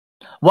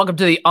Welcome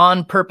to the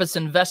On Purpose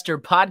Investor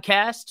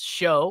Podcast,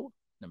 show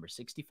number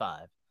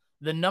 65.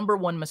 The number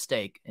one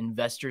mistake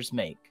investors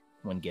make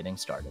when getting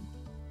started.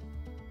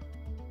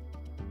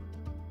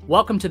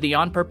 Welcome to the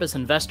On Purpose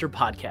Investor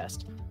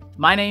Podcast.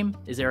 My name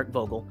is Eric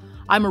Vogel.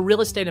 I'm a real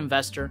estate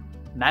investor,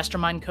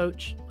 mastermind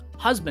coach,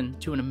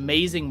 husband to an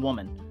amazing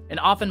woman, and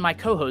often my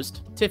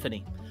co-host,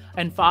 Tiffany,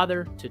 and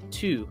father to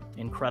two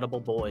incredible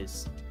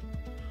boys.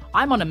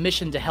 I'm on a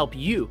mission to help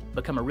you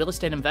become a real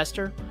estate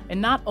investor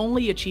and not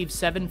only achieve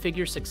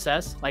seven-figure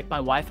success like my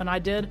wife and I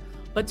did,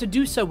 but to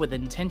do so with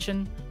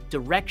intention,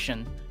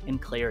 direction,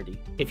 and clarity.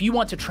 If you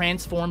want to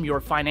transform your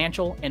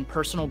financial and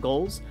personal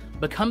goals,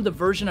 become the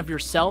version of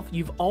yourself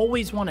you've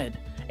always wanted,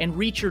 and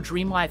reach your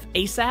dream life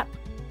ASAP,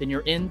 then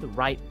you're in the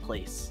right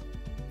place.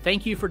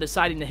 Thank you for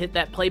deciding to hit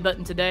that play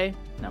button today.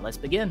 Now let's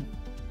begin.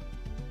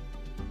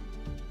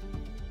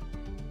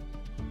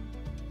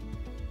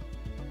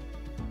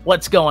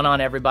 What's going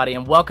on, everybody,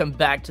 and welcome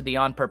back to the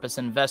On Purpose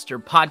Investor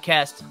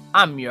Podcast.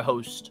 I'm your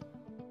host,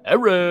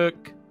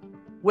 Eric,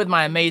 with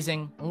my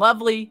amazing,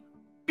 lovely,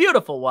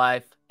 beautiful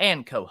wife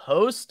and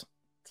co-host,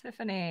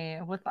 Tiffany,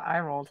 with the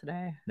eye roll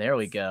today. There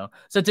we go.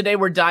 So today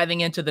we're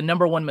diving into the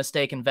number one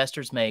mistake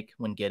investors make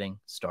when getting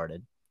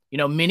started. You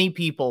know, many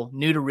people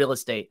new to real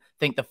estate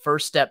think the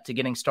first step to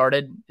getting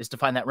started is to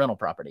find that rental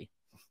property.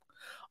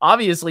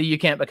 Obviously, you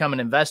can't become an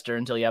investor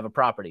until you have a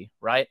property,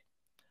 right?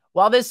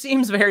 While this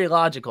seems very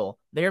logical,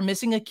 they are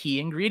missing a key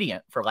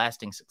ingredient for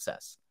lasting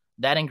success.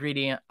 That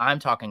ingredient I'm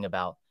talking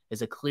about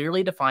is a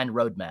clearly defined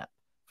roadmap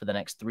for the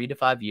next 3 to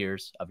 5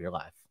 years of your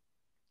life.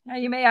 Now,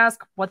 you may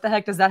ask, what the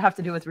heck does that have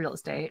to do with real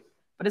estate?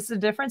 But it's the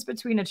difference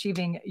between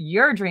achieving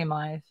your dream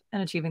life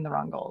and achieving the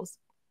wrong goals.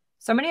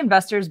 So many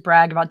investors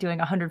brag about doing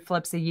 100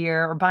 flips a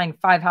year or buying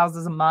 5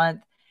 houses a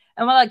month.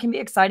 And while that can be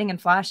exciting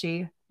and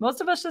flashy,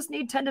 most of us just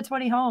need 10 to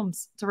 20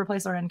 homes to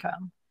replace our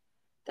income.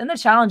 Then the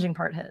challenging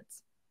part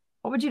hits.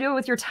 What would you do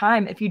with your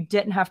time if you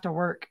didn't have to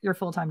work your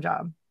full-time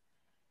job?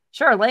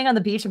 Sure, laying on the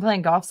beach and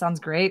playing golf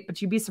sounds great,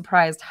 but you'd be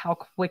surprised how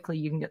quickly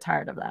you can get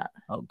tired of that.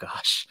 Oh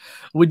gosh.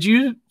 Would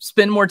you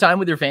spend more time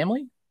with your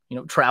family? You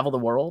know, travel the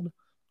world,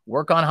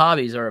 work on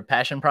hobbies or a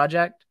passion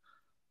project?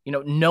 You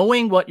know,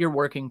 knowing what you're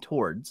working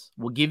towards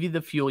will give you the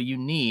fuel you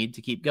need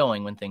to keep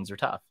going when things are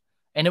tough.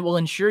 And it will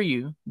ensure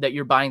you that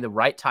you're buying the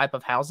right type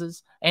of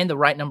houses and the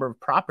right number of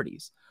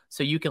properties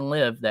so you can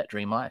live that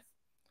dream life.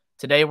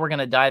 Today, we're going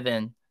to dive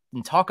in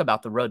and talk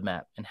about the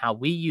roadmap and how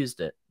we used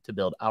it to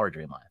build our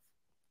dream life.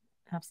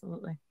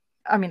 Absolutely.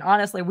 I mean,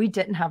 honestly, we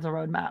didn't have the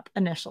roadmap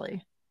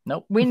initially.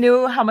 Nope. We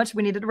knew how much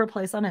we needed to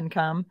replace on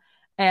income,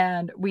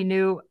 and we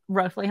knew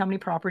roughly how many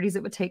properties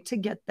it would take to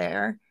get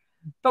there.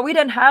 But we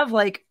didn't have,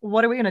 like,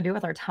 what are we going to do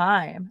with our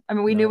time? I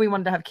mean, we knew we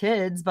wanted to have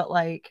kids, but,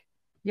 like,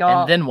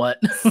 y'all. And then what?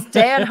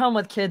 Staying home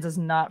with kids is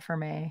not for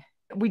me.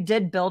 We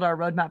did build our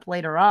roadmap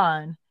later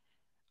on.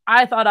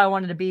 I thought I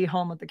wanted to be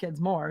home with the kids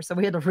more. So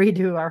we had to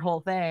redo our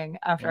whole thing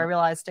after I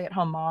realized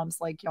stay-at-home moms,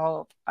 like,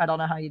 y'all, I don't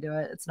know how you do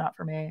it. It's not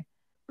for me.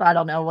 I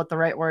don't know what the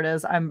right word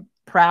is. I'm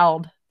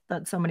proud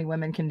that so many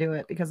women can do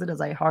it because it is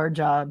a hard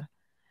job.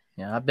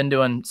 Yeah, I've been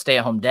doing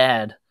stay-at-home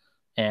dad.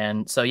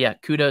 And so, yeah,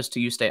 kudos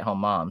to you stay-at-home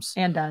moms.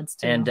 And dads,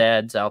 too. And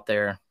dads out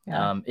there.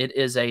 Yeah. It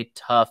is a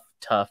tough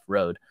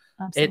road.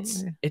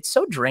 Absolutely. It's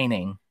so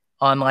draining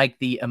on, like,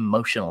 the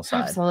emotional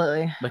side.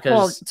 Absolutely.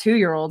 Because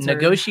 2-year-olds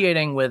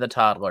negotiating with a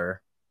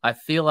toddler, I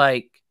feel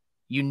like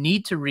you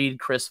need to read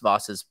Chris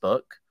Voss's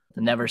book,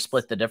 Never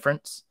Split the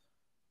Difference,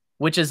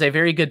 which is a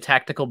very good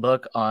tactical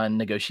book on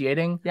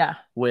negotiating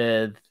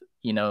with,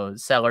 you know,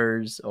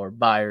 sellers or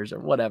buyers or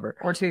whatever.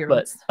 Or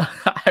 2-year-olds.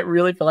 But I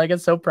really feel like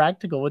it's so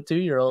practical with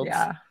 2-year-olds.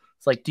 Yeah.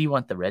 It's like, do you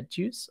want the red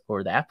juice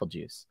or the apple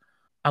juice?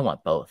 I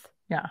want both.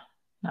 Yeah.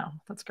 No,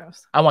 that's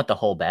gross. I want the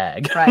whole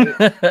bag. Right.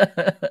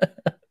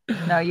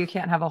 No, you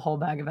can't have a whole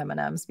bag of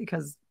M&Ms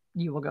because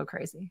you will go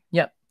crazy.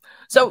 Yep.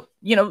 So,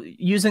 you know,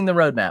 using the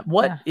roadmap,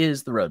 what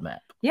is the roadmap?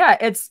 Yeah,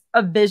 it's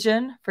a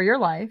vision for your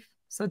life.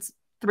 So it's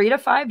 3 to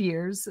 5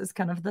 years is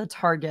kind of the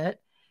target.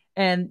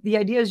 And the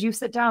idea is you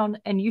sit down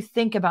and you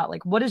think about,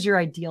 like, what is your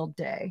ideal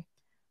day?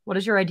 What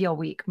is your ideal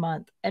week,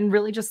 month? And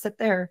really just sit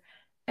there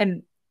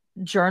and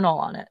journal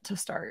on it to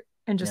start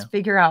and just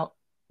figure out,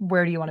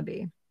 where do you want to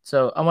be?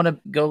 So I want to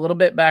go a little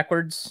bit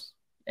backwards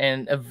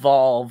and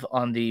evolve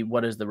on the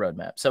what is the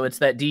roadmap. So it's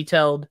that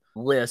detailed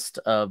list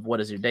of what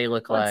does your day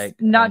look like.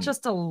 It's not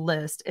just a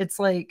list. It's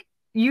like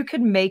you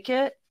could make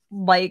it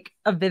like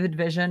a vivid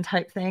vision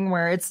type thing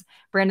where it's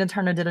Brandon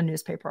Turner did a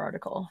newspaper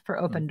article for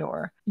Open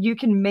Door. You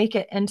can make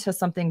it into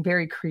something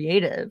very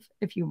creative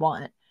if you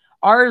want.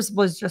 Ours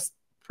was just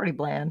pretty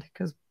bland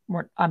because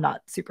I'm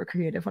not super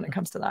creative when it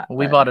comes to that.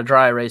 We bought a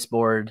dry erase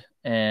board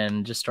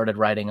and just started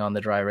writing on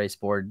the dry erase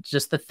board,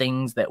 just the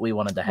things that we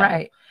wanted to have.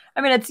 Right. I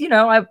mean, it's, you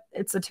know,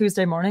 it's a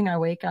Tuesday morning. I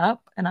wake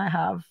up and I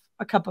have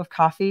a cup of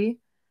coffee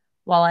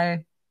while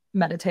I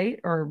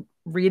meditate or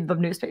read the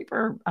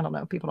newspaper. I don't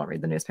know. People don't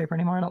read the newspaper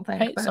anymore, I don't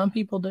think. Hey, some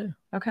people do.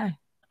 Okay.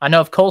 I know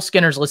if Cole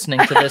Skinner's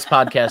listening to this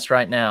podcast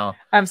right now.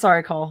 I'm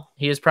sorry, Cole.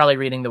 He is probably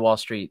reading the Wall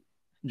Street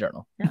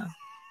Journal. Yeah.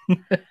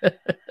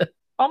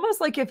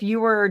 almost like if you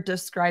were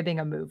describing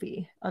a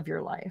movie of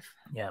your life,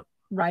 Yeah.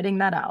 writing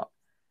that out.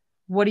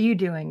 What are you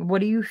doing?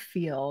 What do you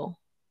feel?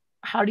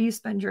 How do you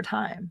spend your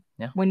time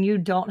when you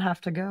don't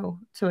have to go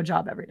to a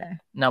job every day?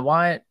 Now,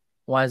 why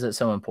is it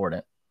so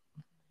important?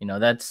 You know,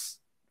 that's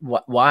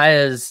why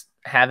is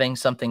having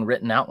something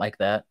written out like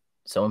that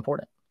so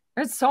important?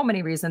 There's so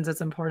many reasons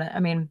it's important. I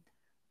mean,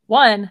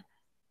 one,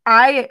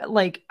 I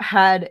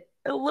had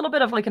a little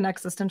bit of like an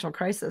existential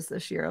crisis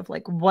this year of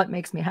like, what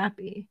makes me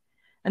happy?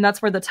 And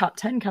that's where the top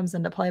 10 comes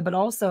into play, but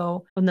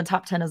also when the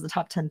top 10 is the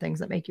top 10 things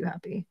that make you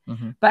happy.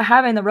 But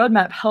having the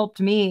roadmap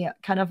helped me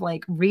kind of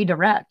like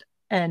redirect.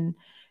 And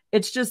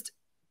it's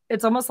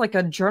almost like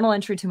a journal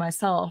entry to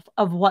myself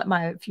of what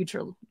my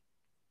future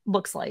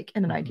looks like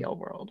in an ideal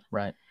world.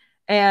 Right.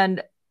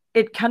 And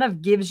it kind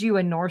of gives you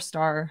a North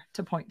Star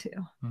to point to.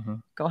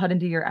 Go ahead and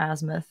do your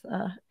azimuth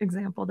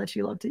example that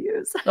you love to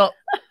use. Well,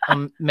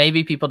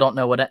 maybe people don't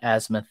know what an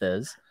azimuth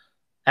is.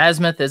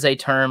 Azimuth is a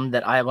term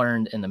that I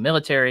learned in the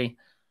military,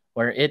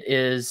 where it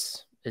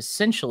is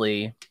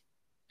essentially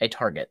a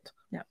target.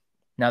 Yeah.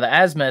 Now, the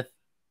azimuth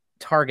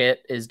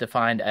target is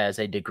defined as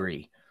a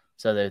degree.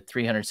 So the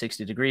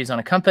 360 degrees on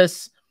a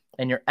compass,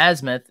 and your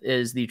azimuth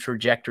is the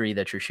trajectory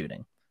that you're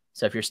shooting.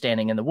 So if you're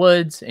standing in the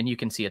woods and you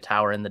can see a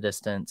tower in the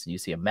distance, and you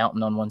see a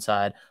mountain on one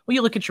side, well,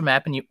 you look at your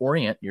map and you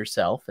orient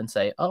yourself and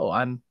say, oh,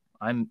 I'm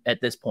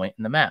at this point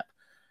in the map.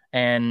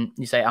 And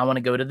you say, I want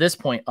to go to this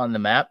point on the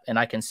map, and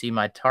I can see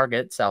my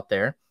targets out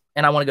there,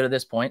 and I want to go to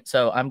this point.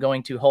 So I'm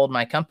going to hold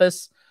my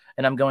compass,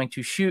 and I'm going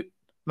to shoot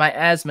my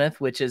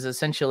azimuth, which is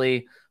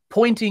essentially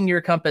pointing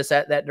your compass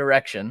at that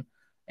direction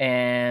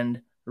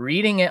and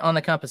reading it on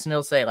the compass, and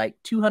it'll say like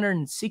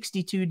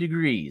 262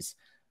 degrees.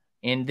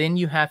 And then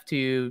you have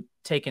to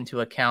take into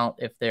account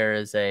if there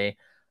is a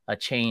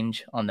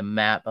change on the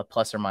map, a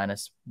plus or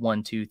minus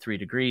 1, 2, 3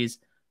 degrees.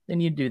 Then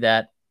you do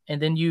that.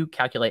 And then you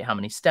calculate how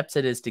many steps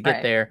it is to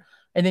get there.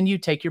 And then you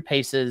take your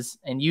paces,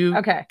 and you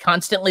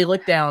constantly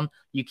look down.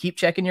 You keep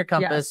checking your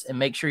compass and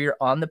make sure you're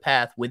on the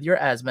path with your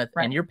azimuth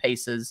and your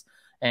paces,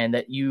 and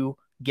that you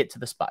get to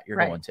the spot you're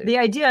going to. The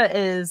idea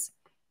is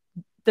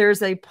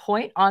there's a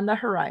point on the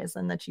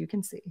horizon that you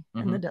can see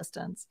in the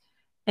distance.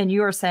 And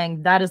you are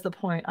saying that is the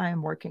point I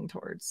am working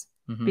towards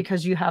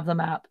because you have the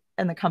map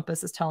and the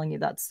compass is telling you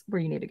that's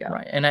where you need to go.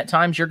 Right. And at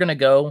times you're going to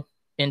go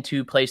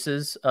into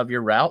places of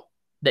your route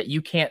that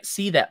you can't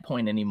see that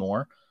point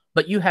anymore,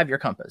 but you have your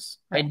compass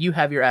and you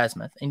have your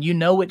azimuth, and you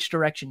know which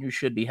direction you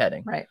should be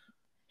heading. Right.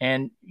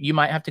 And you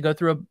might have to go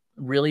through a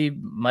really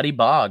muddy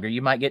bog, or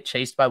you might get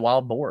chased by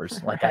wild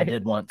boars like I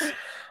did once.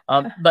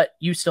 But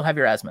you still have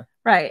your azimuth.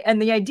 Right.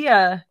 And the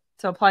idea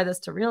to apply this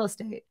to real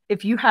estate,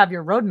 if you have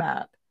your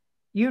roadmap,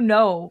 you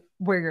know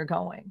where you're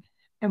going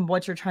and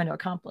what you're trying to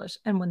accomplish.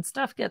 And when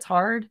stuff gets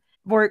hard,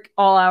 work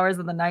all hours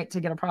of the night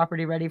to get a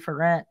property ready for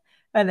rent,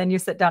 and then you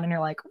sit down and you're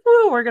like,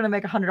 woo, we're going to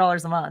make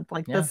 $100 a month.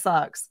 Like, this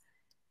sucks.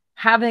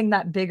 Having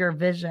that bigger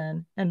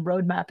vision and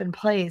roadmap in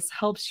place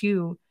helps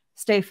you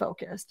stay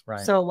focused. Right.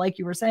 So like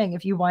you were saying,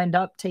 if you wind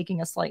up taking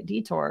a slight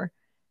detour,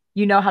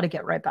 you know how to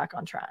get right back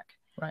on track.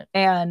 Right.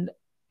 And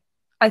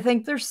I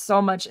think there's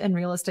so much in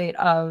real estate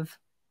of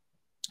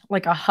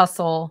like a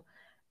hustle,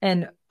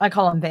 and I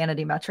call them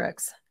vanity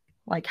metrics.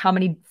 Like, how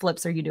many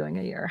flips are you doing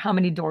a year? How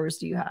many doors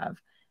do you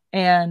have?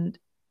 And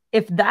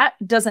if that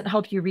doesn't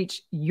help you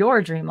reach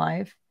your dream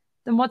life,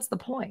 then what's the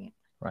point?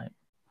 Right.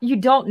 You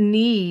don't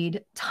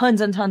need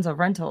tons and tons of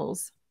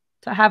rentals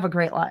to have a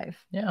great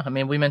life. Yeah. I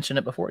mean, we mentioned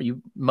it before.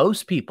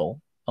 Most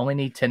people only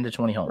need 10 to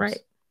 20 homes. Right.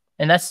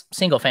 And that's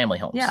single family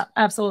homes. Yeah,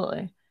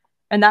 absolutely.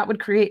 And that would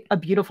create a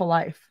beautiful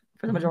life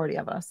for the majority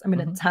of us. I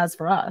mean, it has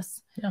for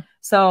us. Yeah.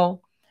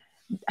 So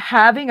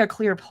having a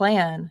clear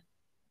plan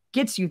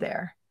gets you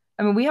there.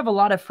 I mean, we have a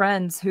lot of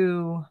friends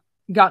who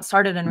got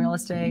started in real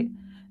estate,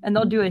 and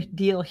they'll do a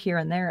deal here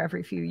and there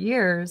every few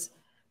years,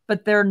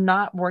 but they're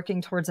not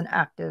working towards an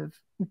active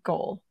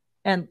goal.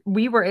 And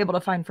we were able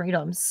to find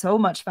freedom so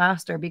much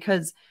faster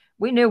because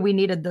we knew we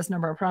needed this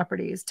number of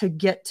properties to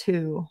get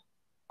to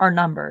our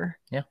number.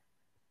 Yeah.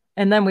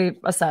 And then we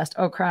assessed,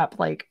 oh crap,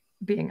 like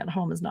being at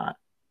home is not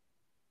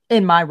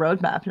in my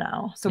roadmap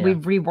now. So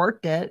we've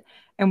reworked it,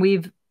 and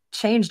we've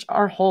changed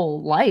our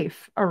whole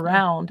life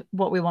around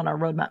what we want our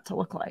roadmap to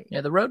look like.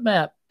 Yeah. The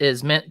roadmap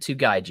is meant to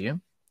guide you.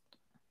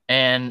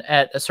 And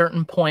at a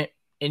certain point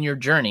in your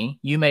journey,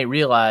 you may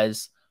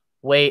realize,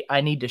 wait,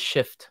 I need to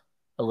shift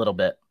a little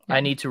bit. Yeah.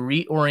 I need to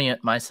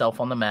reorient myself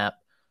on the map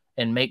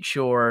and make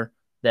sure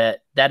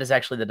that that is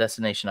actually the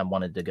destination I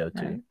wanted to go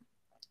to. Right.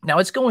 Now,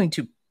 it's going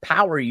to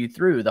power you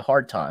through the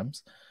hard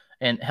times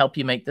and help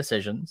you make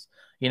decisions.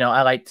 You know,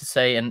 I like to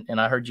say, and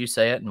I heard you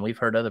say it, and we've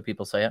heard other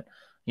people say it,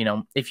 you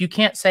know, if you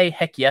can't say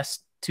heck yes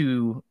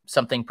to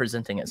something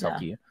presenting itself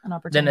to you,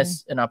 then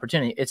it's an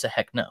opportunity. It's a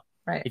heck no.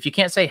 Right. If you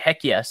can't say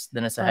heck yes,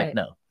 then it's a heck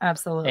no.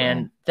 Absolutely.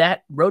 And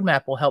that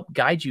roadmap will help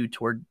guide you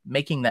toward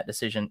making that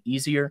decision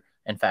easier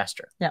and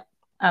faster. Yeah,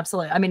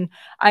 absolutely. I mean,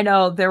 I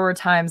know there were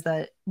times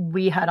that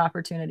we had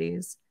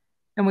opportunities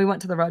and we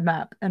went to the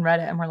roadmap and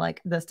read it, and we're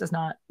like, this does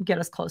not get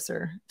us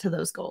closer to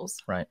those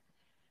goals. Right.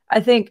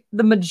 I think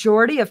the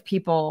majority of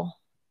people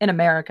in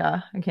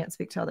America, I can't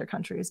speak to other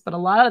countries, but a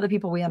lot of the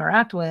people we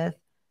interact with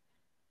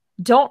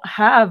don't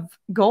have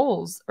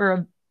goals or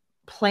a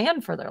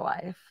plan for their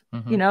life.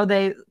 Mhm. You know,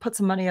 they put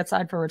some money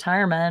aside for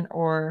retirement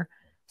or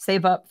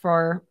save up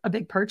for a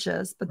big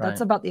purchase, but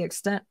that's Right. about the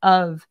extent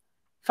of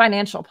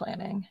financial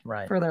planning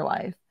Right. for their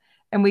life.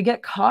 And we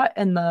get caught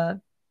in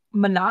the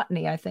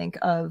monotony, I think,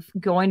 of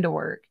going to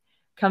work,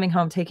 coming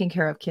home, taking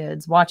care of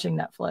kids, watching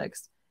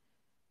Netflix,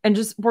 and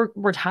just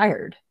we're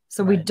tired.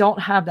 So we Right. don't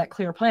have that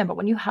clear plan. But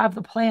when you have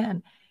the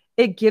plan,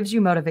 it gives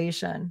you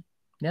motivation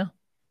Yeah.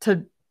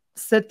 to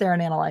sit there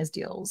and analyze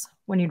deals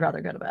when you'd rather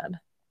go to bed,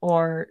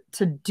 or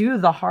to do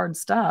the hard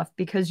stuff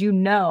because you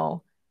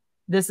know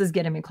this is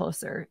getting me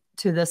closer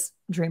to this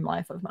dream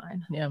life of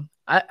mine. Yeah.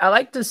 I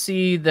like to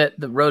see that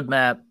the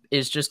roadmap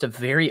is just a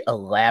very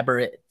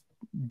elaborate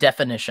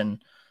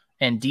definition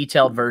and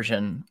detailed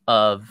version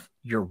of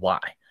your why.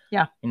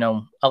 Yeah. You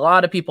know, a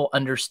lot of people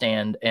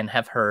understand and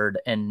have heard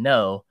and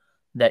know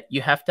that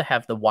you have to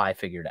have the why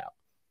figured out.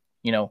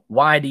 You know,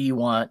 why do you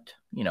want,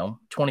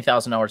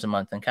 $20,000 a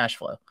month in cash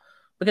flow?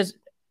 Because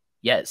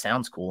yeah, it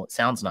sounds cool. It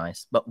sounds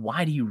nice, but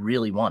why do you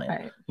really want it?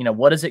 Right. You know,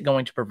 what is it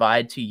going to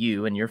provide to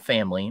you and your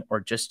family, or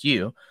just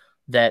you,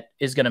 that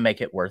is going to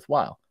make it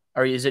worthwhile?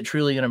 Or is it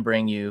truly going to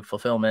bring you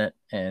fulfillment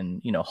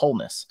and,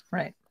 wholeness?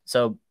 Right.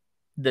 So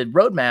the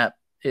roadmap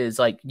is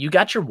like, you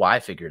got your why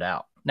figured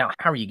out. Now,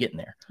 how are you getting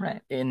there?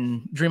 Right.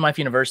 In Dream Life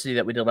University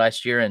that we did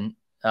last year, and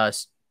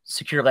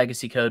Secure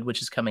Legacy Code,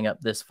 which is coming up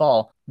this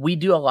fall, we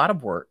do a lot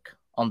of work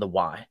on the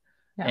why.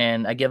 Yeah.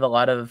 And I give a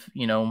lot of,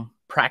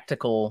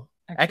 practical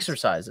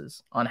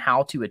exercises on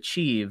how to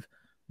achieve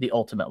the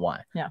ultimate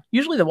why. Yeah.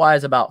 Usually the why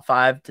is about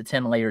 5 to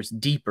 10 layers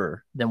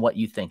deeper than what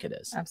you think it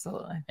is.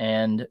 Absolutely.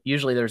 And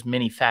usually there's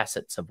many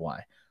facets of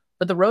why.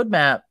 But the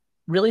roadmap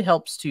really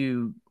helps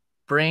to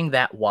bring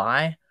that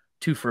why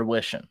to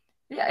fruition.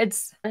 Yeah,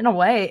 it's, in a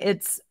way,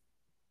 it's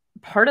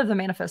part of the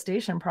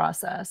manifestation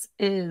process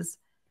is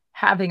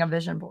having a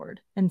vision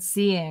board and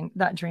seeing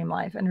that dream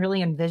life and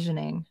really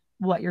envisioning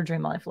what your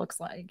dream life looks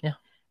like. Yeah.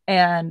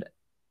 And,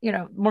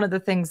 one of the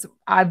things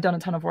I've done a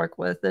ton of work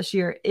with this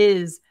year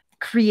is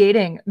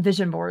creating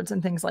vision boards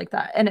and things like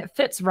that. And it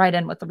fits right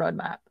in with the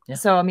roadmap. Yeah.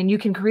 So, I mean, you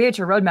can create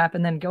your roadmap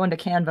and then go into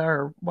Canva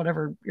or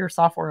whatever your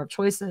software of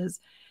choice is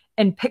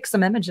and pick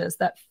some images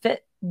that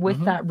fit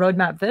with that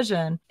roadmap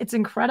vision. It's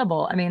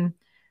incredible. I mean,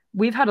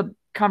 we've had a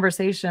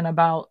conversation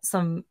about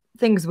some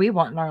things we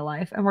want in our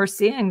life, and we're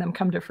seeing them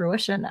come to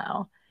fruition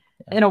now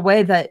in a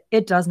way that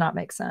it does not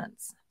make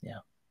sense. Yeah.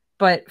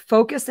 But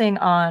focusing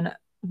on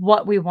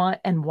what we want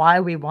and why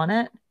we want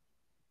it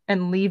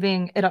and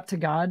leaving it up to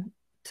God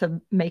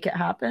to make it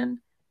happen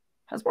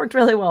has worked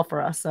really well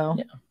for us. So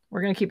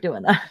we're going to keep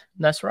doing that.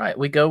 That's right.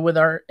 We go with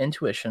our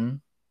intuition,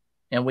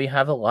 and we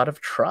have a lot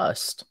of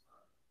trust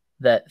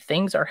that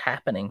things are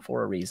happening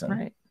for a reason.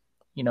 Right.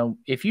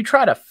 If you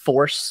try to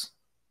force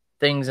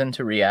things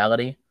into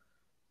reality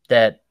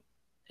that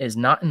is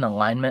not in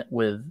alignment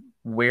with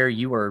where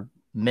you are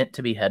meant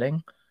to be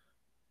heading,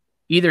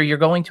 either you're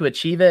going to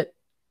achieve it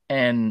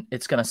and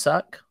it's going to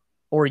suck,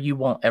 or you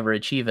won't ever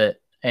achieve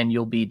it and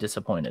you'll be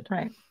disappointed.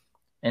 Right.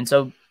 And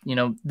so,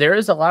 there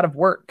is a lot of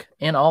work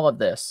in all of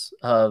this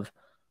of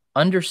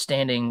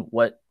understanding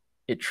what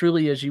it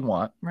truly is you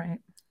want. Right.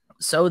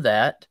 So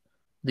that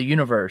the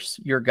universe,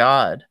 your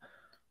God,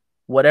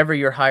 whatever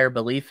your higher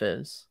belief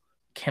is,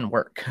 can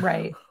work.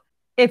 Right.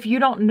 If you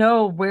don't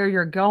know where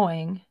you're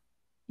going,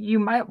 you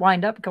might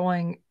wind up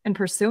going and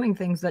pursuing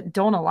things that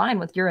don't align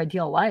with your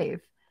ideal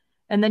life.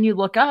 And then you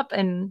look up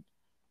and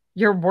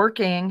you're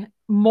working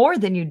more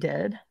than you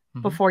did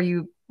before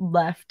you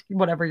left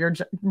whatever your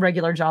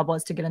regular job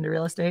was to get into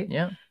real estate.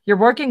 Yeah. You're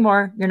working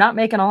more. You're not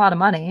making a lot of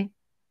money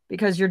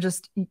because you're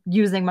just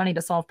using money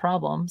to solve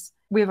problems.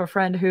 We have a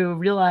friend who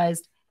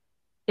realized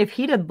if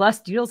he did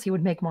less deals, he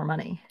would make more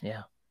money.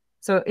 Yeah.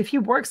 So if he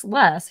works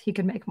less, he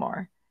could make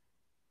more.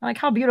 Like,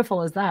 how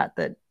beautiful is that?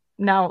 That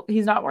now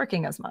he's not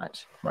working as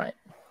much. Right.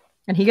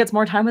 And he gets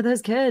more time with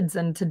his kids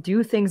and to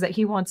do things that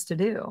he wants to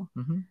do.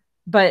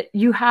 But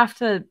you have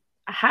to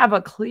have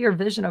a clear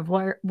vision of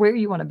where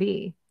you want to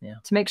be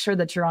to make sure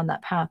that you're on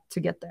that path to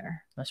get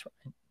there. That's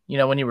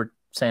right. When you were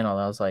saying all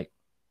that, I was like,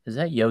 is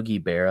that Yogi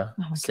Berra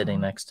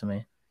sitting next to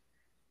me?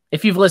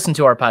 If you've listened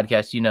to our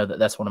podcast, you know that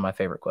that's one of my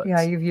favorite quotes.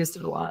 Yeah, you've used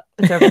it a lot.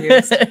 It's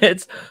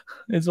overused.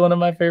 It's one of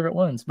my favorite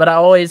ones. But I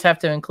always have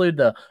to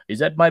include is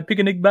that my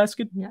picnic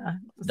basket? Yeah.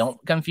 Don't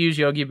confuse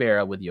Yogi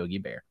Berra with Yogi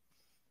Bear.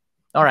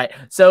 All right.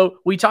 So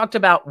we talked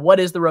about what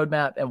is the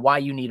roadmap and why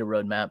you need a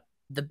roadmap.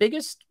 The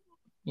biggest,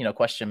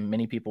 question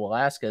many people will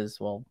ask is,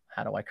 well,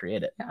 how do I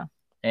create it? Yeah.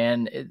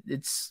 And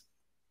it's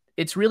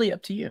really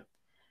up to you.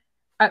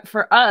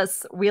 For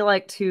us, we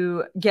like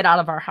to get out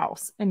of our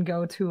house and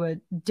go to a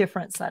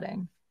different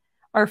setting.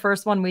 Our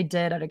first one we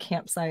did at a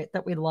campsite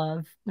that we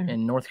love.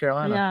 In North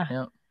Carolina.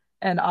 Yeah.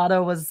 And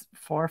Otto was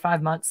 4 or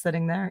 5 months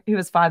sitting there. He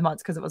was 5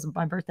 months because it was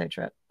my birthday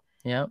trip.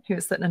 Yeah. He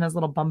was sitting in his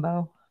little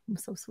bumbo. It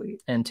was so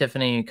sweet. And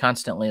Tiffany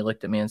constantly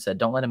looked at me and said,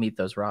 don't let him eat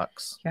those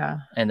rocks. Yeah.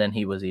 And then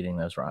he was eating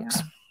those rocks.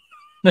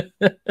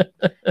 Yeah.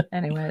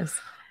 Anyways.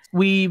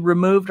 we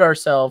removed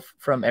ourselves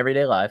from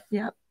everyday life.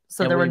 Yep.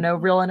 So And there were no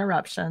real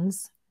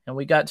interruptions. And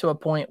we got to a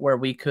point where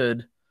we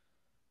could,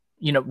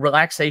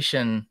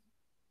 relaxation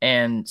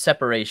and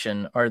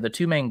separation are the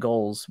two main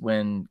goals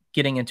when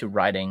getting into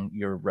writing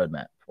your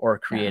roadmap or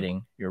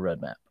creating your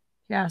roadmap.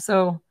 Yeah.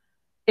 So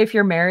if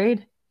you're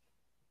married,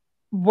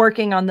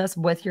 working on this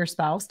with your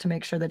spouse to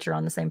make sure that you're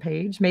on the same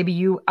page. Maybe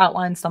you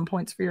outline some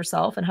points for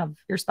yourself and have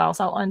your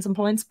spouse outline some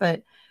points,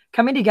 but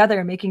coming together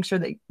and making sure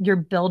that you're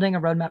building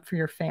a roadmap for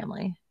your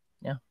family.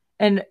 Yeah.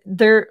 And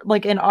there,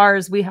 like in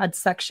ours, we had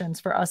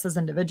sections for us as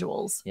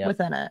individuals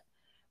within it,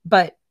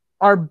 but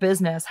our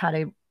business had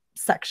a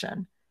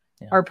section.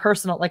 Our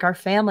personal, like our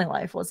family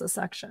life was a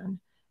section.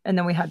 And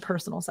then we had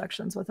personal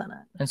sections within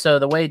it. And so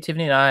the way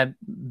Tiffany and I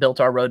built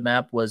our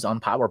roadmap was on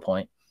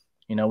PowerPoint.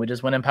 We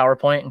just went in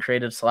PowerPoint and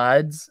created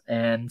slides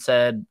and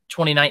said,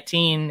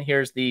 2019,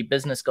 here's the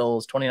business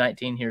goals.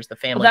 2019, here's the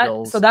family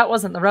goals. So that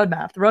wasn't the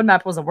roadmap. The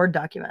roadmap was a Word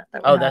document.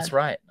 That's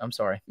right. I'm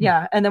sorry.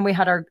 Yeah. And then we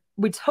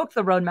took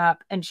the roadmap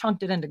and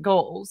chunked it into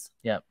goals.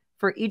 Yep.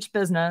 For each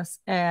business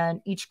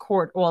and each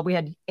quarter. Well, we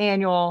had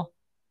annual,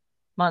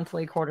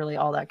 monthly, quarterly,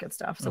 all that good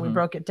stuff. So we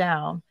broke it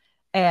down.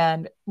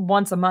 And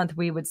once a month,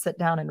 we would sit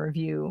down and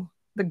review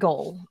the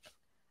goal.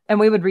 And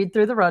we would read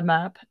through the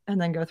roadmap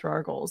and then go through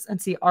our goals and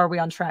see, are we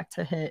on track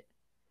to hit,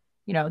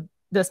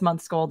 this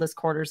month's goal, this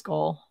quarter's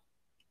goal,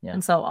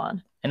 and so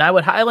on. And I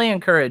would highly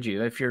encourage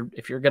you, if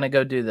you're going to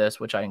go do this,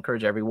 which I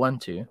encourage everyone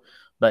to,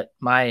 but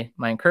my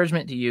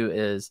encouragement to you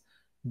is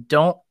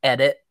don't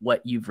edit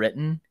what you've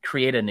written,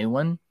 create a new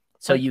one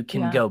so you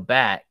can go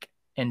back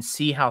and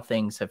see how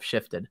things have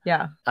shifted.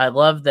 Yeah. I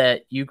love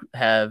that you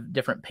have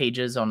different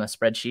pages on a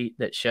spreadsheet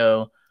that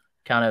show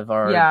kind of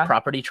our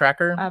property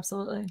tracker.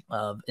 Absolutely.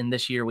 In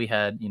this year we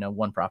had,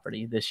 one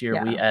property. This year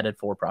we added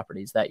 4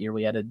 properties. That year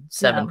we added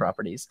 7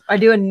 properties. I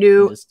do a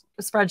new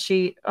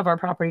spreadsheet of our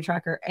property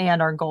tracker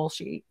and our goal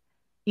sheet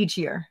each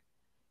year.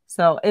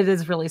 So it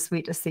is really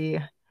sweet to see.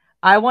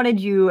 I wanted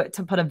you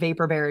to put a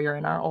vapor barrier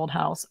in our old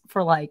house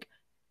for like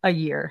a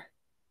year.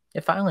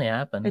 It finally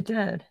happened. It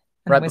did.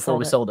 Right before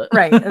we sold it.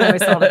 Right. And then we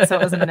sold it. So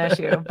it wasn't an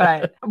issue.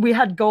 But we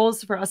had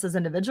goals for us as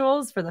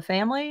individuals, for the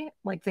family,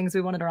 like things we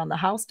wanted around the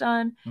house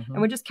done.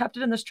 And we just kept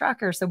it in this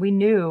tracker. So we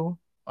knew.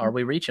 Are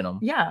we reaching them?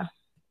 Yeah.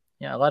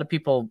 Yeah. A lot of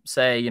people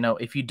say,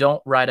 if you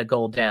don't write a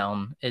goal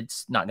down,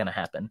 it's not going to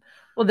happen.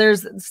 Well,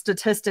 there's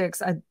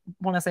statistics. I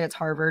want to say it's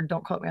Harvard.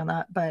 Don't quote me on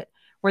that. But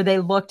where they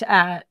looked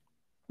at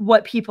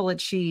what people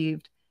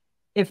achieved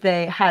if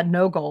they had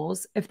no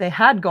goals, if they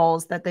had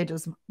goals that they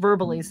just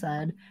verbally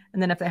said,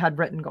 and then if they had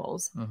written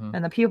goals.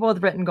 And the people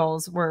with written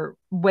goals were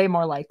way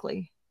more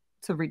likely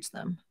to reach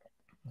them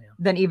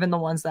than even the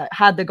ones that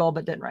had the goal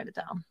but didn't write it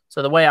down.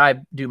 So the way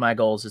I do my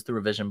goals is through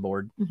a vision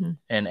board.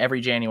 And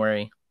every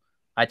January,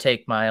 I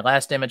take my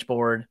last image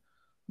board,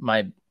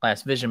 my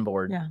last vision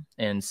board,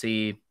 and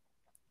see,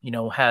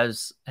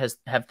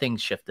 have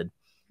things shifted?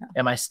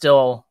 Am I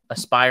still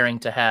aspiring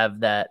to have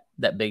that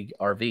big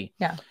RV?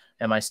 Yeah.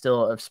 Am I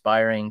still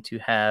aspiring to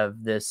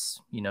have this,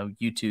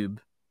 YouTube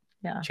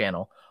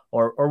channel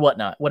or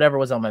whatnot, whatever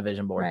was on my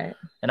vision board. Right.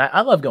 And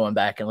I love going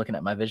back and looking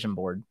at my vision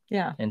board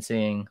and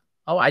seeing,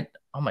 oh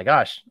my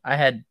gosh, I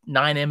had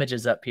 9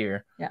 images up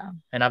here. Yeah.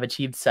 And I've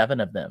achieved 7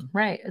 of them.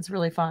 Right. It's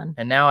really fun.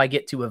 And now I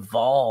get to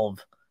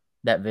evolve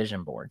that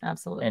vision board.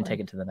 Absolutely. And take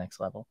it to the next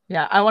level.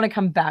 Yeah. I want to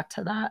come back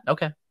to that.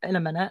 Okay. In a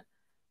minute.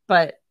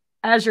 But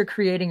as you're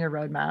creating your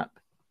roadmap,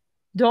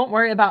 don't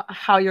worry about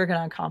how you're going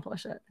to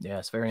accomplish it. Yeah,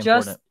 it's very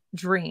important. Just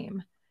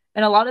dream.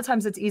 And a lot of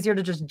times it's easier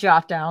to just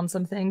jot down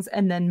some things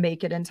and then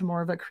make it into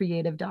more of a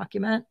creative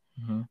document.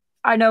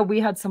 I know we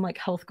had some like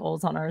health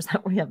goals on ours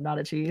that we have not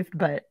achieved,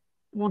 but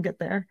we'll get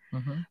there.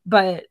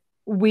 But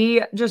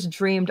we just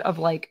dreamed of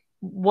like,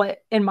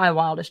 what in my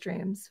wildest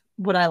dreams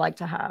would I like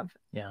to have?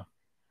 Yeah.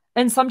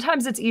 And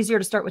sometimes it's easier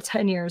to start with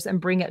 10 years and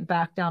bring it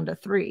back down to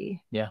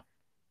 3. Yeah.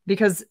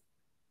 Because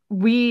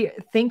we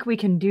think we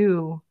can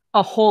do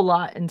a whole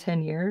lot in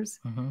 10 years.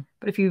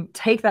 But if you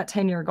take that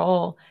 10-year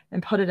goal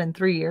and put it in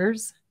 3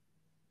 years,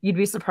 you'd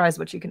be surprised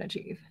what you can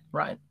achieve.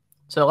 Right.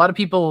 So a lot of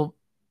people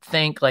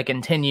think like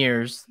in 10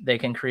 years, they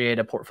can create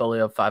a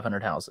portfolio of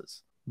 500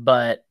 houses,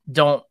 but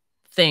don't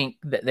think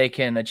that they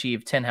can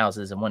achieve 10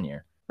 houses in 1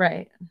 year.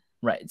 Right.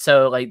 Right.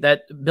 So like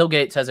that, Bill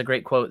Gates has a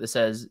great quote that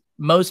says,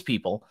 most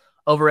people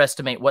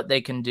overestimate what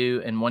they can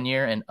do in 1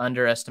 year and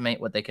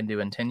underestimate what they can do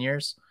in 10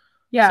 years.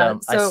 Yeah.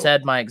 So I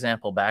said my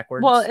example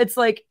backwards. Well, it's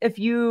like if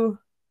you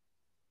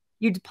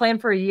plan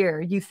for a year,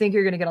 you think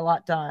you're going to get a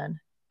lot done,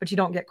 but you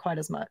don't get quite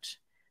as much.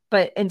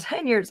 But in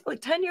 10 years,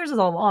 like 10 years is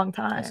a long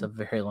time. It's a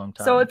very long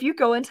time. So if you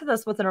go into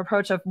this with an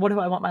approach of what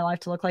do I want my life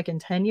to look like in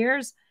 10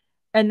 years,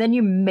 and then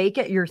you make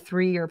it your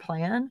 3-year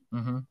plan,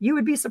 you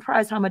would be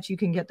surprised how much you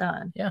can get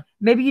done. Yeah.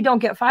 Maybe you don't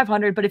get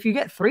 500, but if you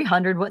get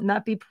 300, wouldn't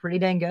that be pretty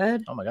dang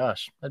good? Oh my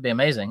gosh, that'd be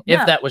amazing.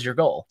 If that was your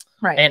goal.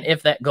 Right. And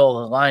if that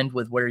goal aligned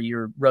with where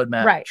your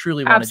roadmap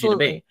truly wanted you to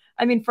be.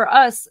 I mean, for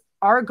us,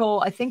 our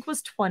goal, I think,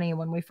 was 20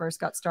 when we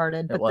first got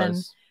started, but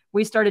then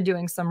we started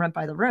doing some rent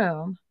by the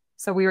room.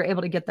 So we were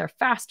able to get there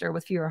faster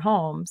with fewer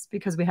homes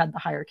because we had the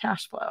higher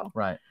cash flow.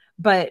 Right.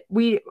 but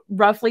we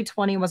roughly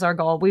 20 was our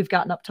goal. We've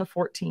gotten up to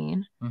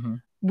 14. Mm-hmm.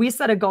 We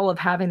set a goal of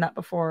having that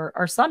before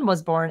our son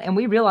was born, and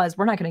we realized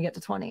we're not going to get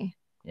to 20.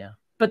 Yeah.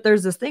 But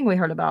there's this thing we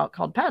heard about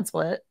called pad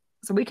split.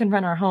 So we can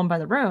rent our home by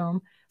the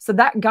room. So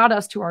that got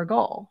us to our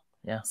goal.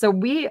 Yeah. So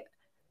we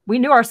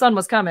knew our son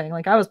was coming.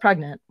 Like I was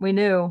pregnant. We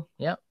knew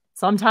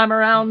sometime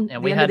around and the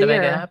we end had of the to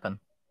make year. it happen.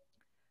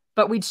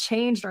 But we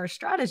changed our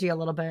strategy a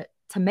little bit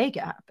to make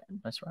it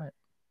happen. That's right.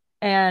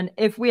 And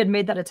if we had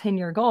made that a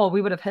 10-year goal,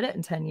 we would have hit it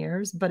in 10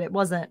 years, but it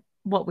wasn't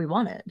what we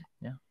wanted.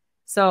 Yeah.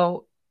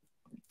 So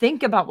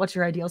think about what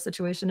your ideal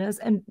situation is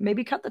and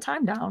maybe cut the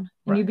time down.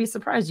 And you'd be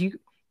surprised.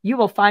 You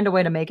will find a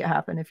way to make it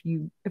happen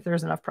if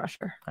there's enough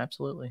pressure.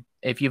 Absolutely.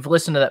 If you've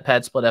listened to that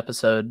Pad Split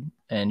episode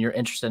and you're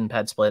interested in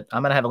Pad Split,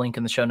 I'm going to have a link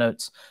in the show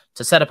notes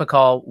to set up a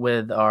call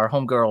with our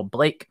homegirl,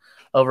 Blake,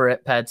 over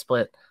at Pad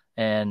Split.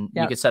 And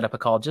you could set up a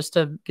call just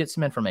to get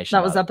some information.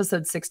 That was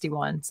episode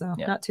 61. So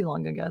not too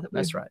long ago that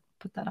we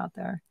put that out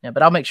there. Yeah,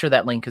 but I'll make sure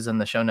that link is in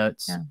the show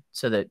notes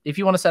so that if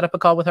you want to set up a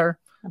call with her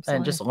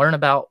and just learn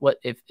about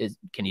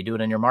can you do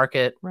it in your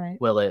market? Right.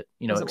 Will it,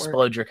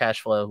 explode your cash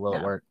flow? Will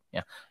it work?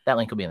 Yeah. That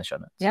link will be in the show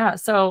notes. Yeah.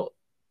 So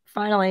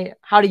finally,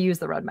 how to use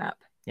the roadmap.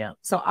 Yeah.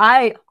 So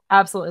I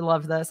absolutely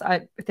love this.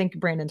 I think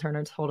Brandon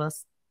Turner told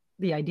us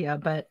the idea,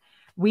 but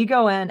we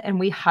go in and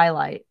we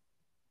highlight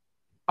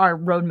our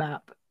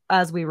roadmap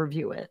as we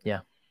review it.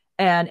 Yeah.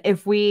 And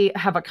if we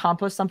have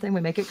accomplished something,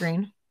 we make it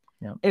green.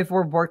 Yeah. If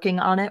we're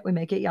working on it, we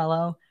make it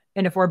yellow.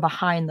 And if we're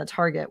behind the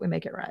target, we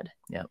make it red.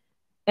 Yeah.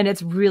 And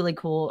it's really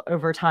cool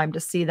over time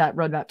to see that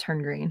roadmap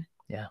turn green.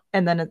 Yeah.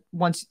 And then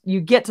once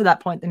you get to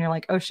that point, then you're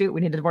like, oh, shoot, we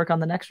need to work on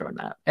the next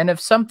roadmap. And if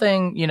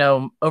something,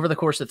 over the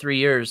course of 3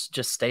 years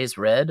just stays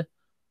red,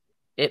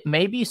 it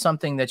may be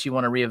something that you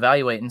want to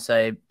reevaluate and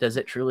say, does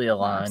it truly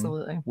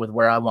align with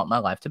where I want my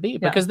life to be?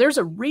 Because there's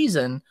a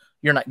reason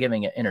you're not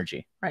giving it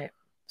energy. Right.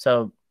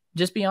 So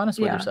just be honest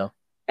with yourself.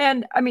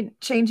 And I mean,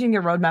 changing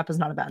your roadmap is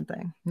not a bad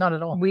thing. Not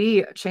at all.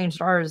 We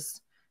changed ours,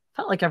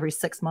 felt like every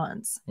 6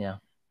 months. Yeah.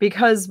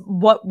 Because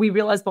what we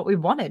realized what we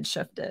wanted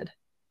shifted,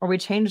 or we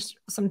changed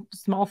some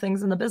small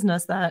things in the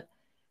business that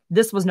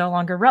this was no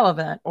longer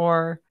relevant,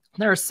 or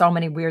there are so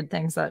many weird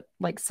things that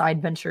like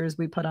side ventures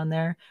we put on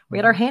there. We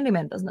had our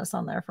handyman business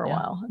on there for a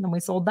while, and then we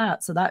sold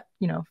that. So that,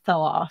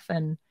 fell off,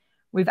 and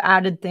we've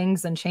added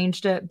things and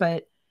changed it,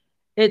 but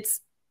it's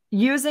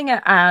using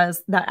it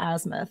as that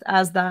azimuth,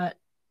 as that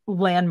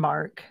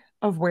landmark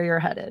of where you're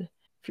headed.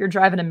 If you're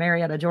driving to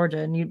Marietta, Georgia,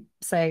 and you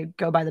say,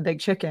 go buy the big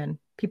chicken,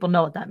 people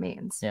know what that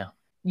means. Yeah.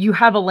 You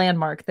have a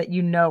landmark that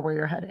you know where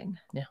you're heading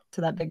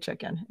to that big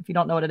chicken. If you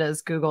don't know what it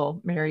is,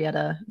 Google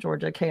Marietta,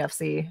 Georgia,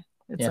 KFC.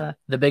 It's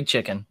the big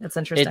chicken. It's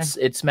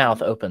interesting. Its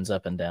mouth opens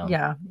up and down.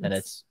 Yeah. And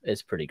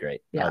it's pretty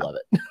great. Yeah. I love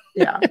it.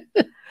 Yeah.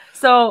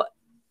 So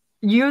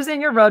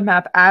using your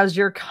roadmap as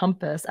your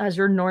compass, as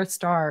your North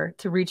Star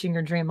to reaching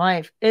your dream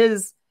life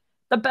is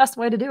the best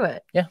way to do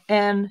it. Yeah.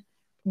 And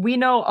we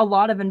know a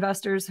lot of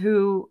investors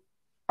who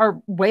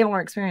are way more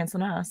experienced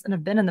than us and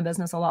have been in the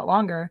business a lot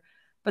longer,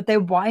 but they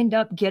wind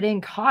up getting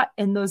caught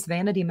in those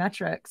vanity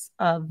metrics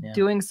of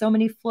doing so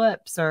many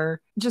flips or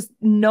just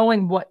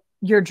knowing what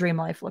your dream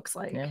life looks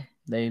like. Yeah.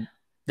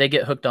 They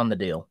get hooked on the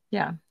deal.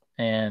 Yeah.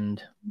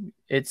 And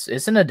it's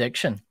an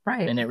addiction.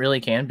 Right. And it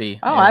really can be.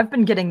 Oh, I've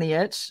been getting the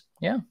itch.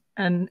 Yeah.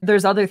 And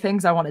there's other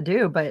things I want to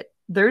do, but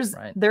there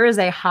is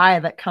a high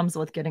that comes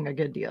with getting a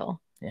good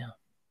deal. Yeah.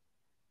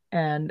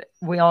 And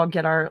we all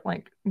get our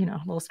a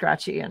little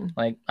scratchy, and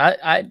like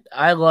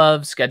I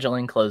love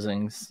scheduling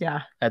closings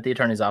at the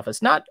attorney's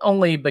office, not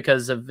only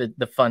because of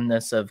the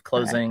funness of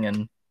closing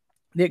and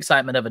the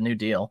excitement of a new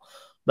deal,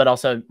 but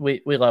also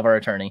we love our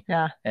attorney.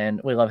 Yeah. And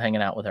we love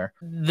hanging out with her.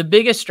 The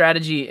biggest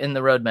strategy in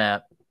the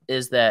roadmap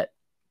is that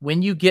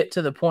when you get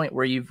to the point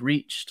where you've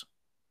reached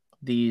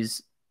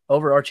these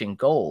overarching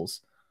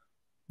goals,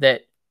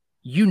 that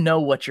you know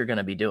what you're going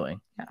to be doing.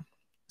 Yeah.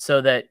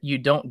 So that you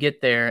don't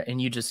get there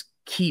and you just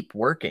keep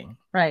working.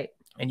 Right.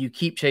 And you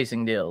keep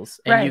chasing deals.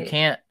 And you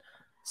can't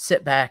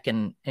sit back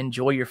and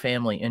enjoy your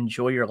family,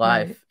 enjoy your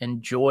life,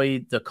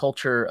 enjoy the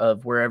culture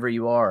of wherever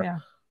you are. Yeah.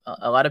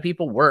 A lot of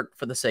people work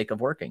for the sake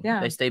of working. Yeah.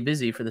 They stay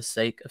busy for the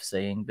sake of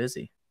staying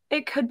busy.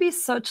 It could be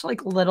such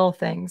like little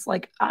things.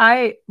 Like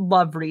I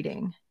love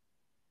reading,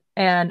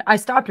 and I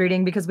stopped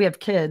reading because we have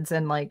kids,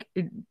 and like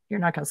you're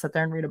not going to sit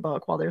there and read a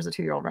book while there's a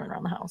 2-year-old running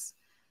around the house.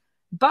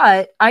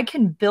 But I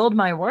can build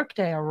my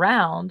workday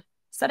around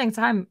setting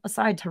time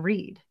aside to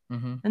read.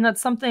 Mm-hmm. And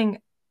that's something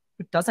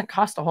that doesn't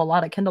cost a whole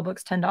lot. Of Kindle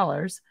books,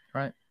 $10.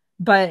 Right.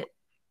 But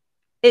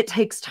it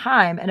takes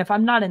time. And if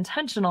I'm not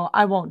intentional,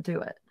 I won't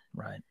do it.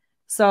 Right.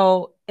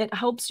 So it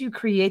helps you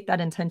create that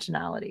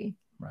intentionality.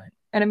 Right.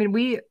 And I mean,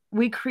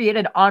 we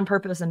created On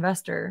Purpose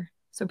Investor.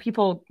 So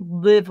people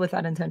live with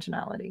that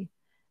intentionality.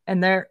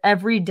 And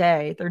every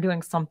day they're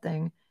doing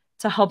something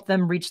to help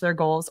them reach their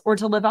goals or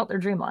to live out their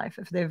dream life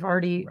if they've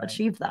already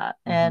achieved that.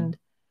 Mm-hmm. And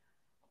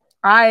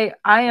I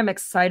am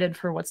excited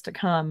for what's to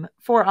come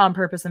for On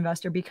Purpose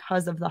Investor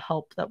because of the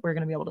help that we're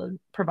going to be able to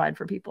provide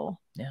for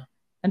people. Yeah.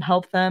 And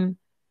help them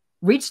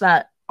reach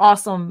that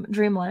awesome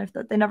dream life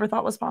that they never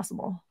thought was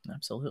possible.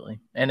 Absolutely.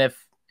 And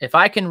if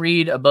I can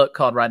read a book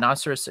called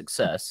Rhinoceros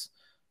Success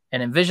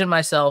and envision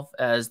myself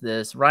as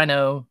this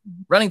rhino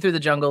running through the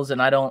jungles,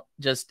 and I don't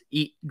just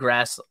eat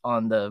grass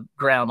on the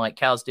ground like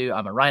cows do.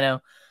 I'm a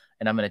rhino,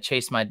 and I'm going to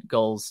chase my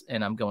goals,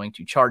 and I'm going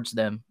to charge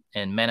them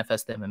and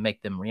manifest them and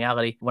make them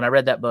reality. When I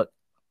read that book,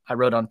 I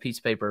wrote on a piece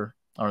of paper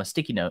on a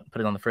sticky note,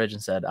 put it on the fridge,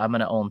 and said, I'm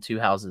going to own 2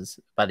 houses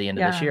by the end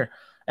of this year.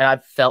 And I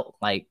felt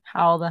like,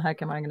 how the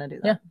heck am I going to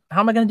do that? Yeah, how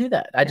am I going to do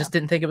that? I just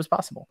didn't think it was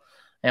possible.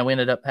 And we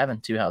ended up having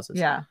 2 houses.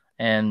 Yeah.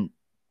 And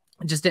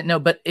I just didn't know.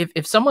 But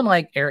if someone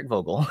like Eric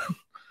Vogel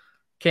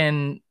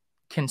can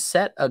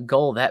set a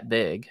goal that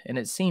big, and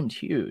it seemed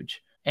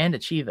huge, and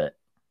achieve it,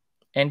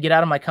 and get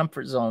out of my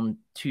comfort zone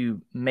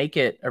to make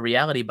it a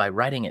reality by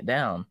writing it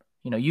down,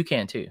 you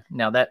can too.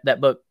 Now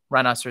that book,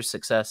 Rhinoceros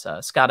Success,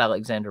 Scott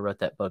Alexander wrote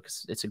that book.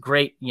 It's a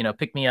great,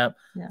 pick me up.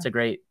 Yeah. It's a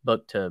great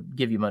book to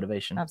give you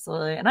motivation.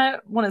 Absolutely. And I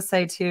want to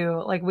say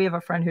too, like, we have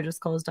a friend who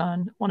just closed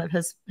on one of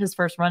his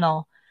first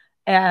rental,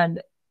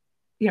 and,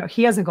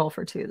 he has a goal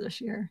for 2 this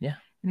year. Yeah.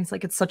 And he's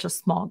like, it's such a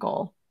small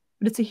goal,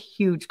 but it's a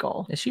huge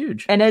goal. It's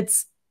huge. And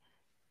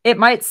it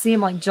might seem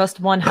like just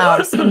one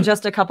house and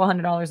just a couple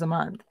 $100s a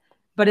month,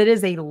 but it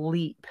is a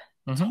leap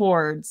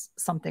towards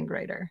something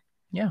greater.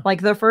 Yeah.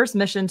 Like the first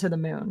mission to the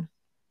moon.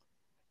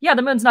 Yeah,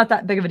 the moon's not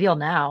that big of a deal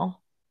now,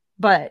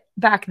 but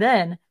back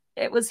then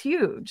it was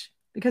huge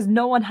because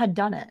no one had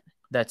done it.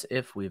 That's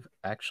if we've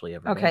actually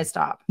ever. Okay,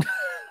 stop.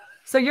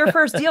 So your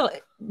first deal,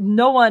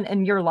 no one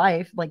in your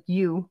life, like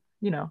you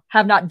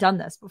have not done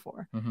this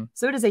before.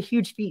 So it is a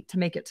huge feat to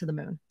make it to the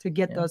moon, to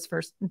get those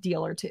first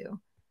deal or 2.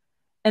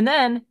 And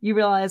then you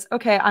realize,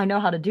 okay, I know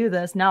how to do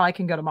this. Now I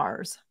can go to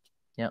Mars.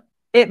 Yep.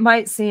 It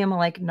might seem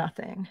like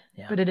nothing,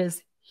 but it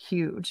is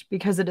huge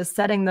because it is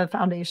setting the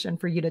foundation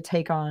for you to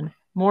take on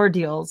more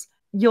deals.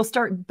 You'll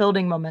start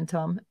building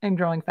momentum and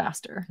growing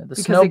faster. The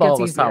snowball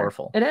was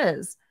powerful. It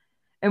is.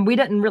 And we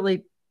didn't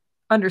really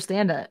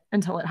understand it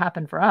until it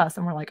happened for us.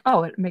 And we're like,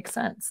 oh, it makes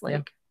sense.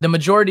 Like the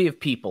majority of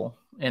people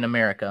in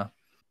America,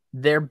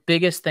 their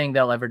biggest thing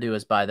they'll ever do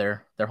is buy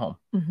their home.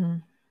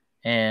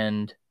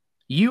 And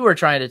you are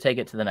trying to take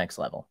it to the next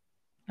level.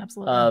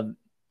 Absolutely.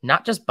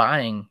 Not just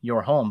buying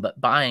your home, but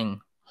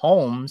buying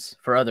homes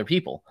for other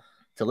people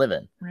to live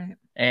in. Right.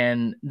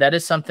 And that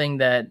is something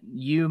that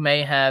you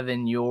may have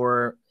in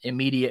your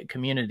immediate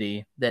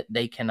community that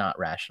they cannot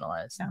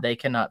rationalize. Yeah. They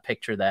cannot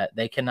picture that.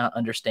 They cannot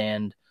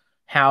understand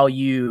how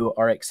you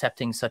are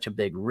accepting such a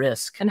big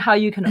risk. And how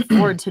you can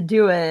afford to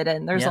do it.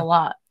 And there's a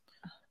lot.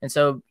 And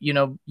so,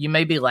 you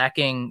may be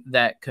lacking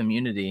that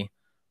community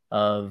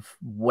of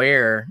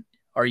where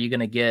are you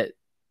going to get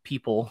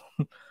people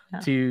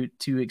to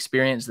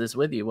experience this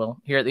with you. Well,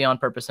 here at the On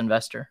Purpose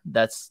Investor,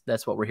 that's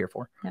what we're here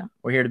for. Yeah.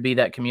 We're here to be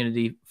that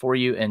community for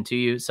you and to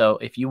you. So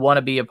if you want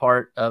to be a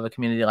part of a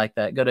community like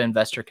that, go to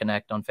Investor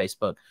Connect on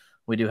Facebook.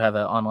 We do have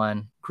an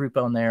online group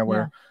on there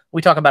where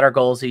we talk about our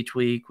goals each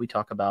week. We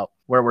talk about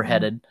where we're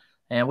headed,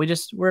 and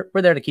we're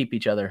there to keep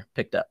each other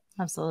picked up.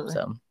 Absolutely.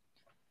 So,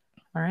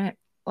 all right.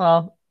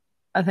 Well,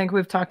 I think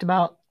we've talked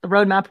about the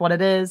roadmap, what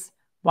it is,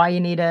 why you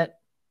need it,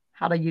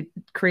 how do you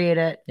create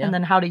it, and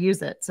then how to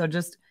use it. So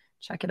just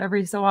check it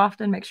every so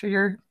often. Make sure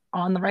you're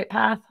on the right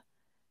path,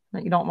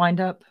 that you don't wind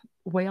up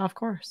way off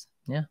course.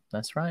 Yeah,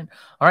 that's right.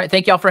 All right.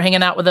 Thank y'all for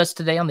hanging out with us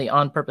today on the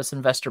On Purpose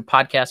Investor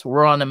podcast.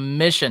 We're on a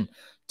mission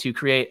to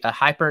create a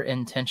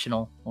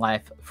hyper-intentional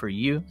life for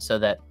you so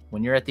that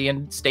when you're at the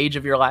end stage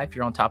of your life,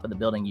 you're on top of the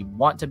building you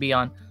want to be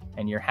on,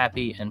 and you're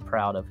happy and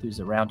proud of who's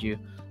around you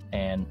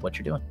and what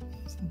you're doing.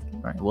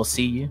 All right. We'll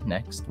see you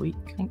next week.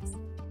 Thanks.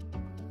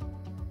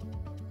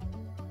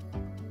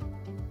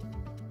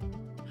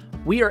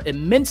 We are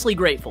immensely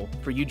grateful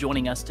for you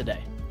joining us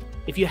today.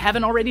 If you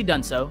haven't already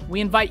done so, we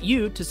invite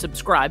you to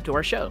subscribe to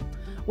our show.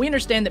 We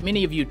understand that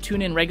many of you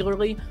tune in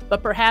regularly,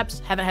 but perhaps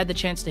haven't had the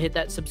chance to hit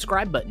that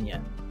subscribe button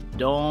yet.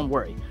 Don't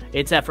worry,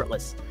 it's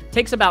effortless. It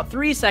takes about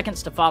 3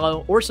 seconds to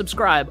follow or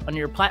subscribe on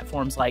your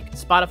platforms like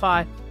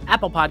Spotify,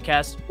 Apple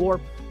Podcasts, or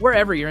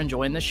wherever you're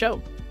enjoying the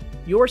show.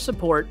 Your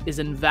support is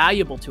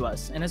invaluable to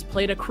us and has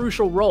played a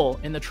crucial role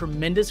in the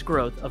tremendous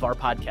growth of our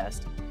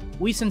podcast.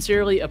 We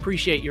sincerely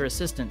appreciate your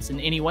assistance in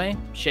any way,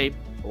 shape,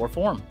 or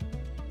form.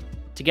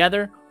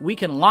 Together, we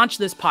can launch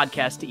this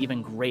podcast to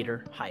even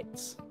greater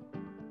heights.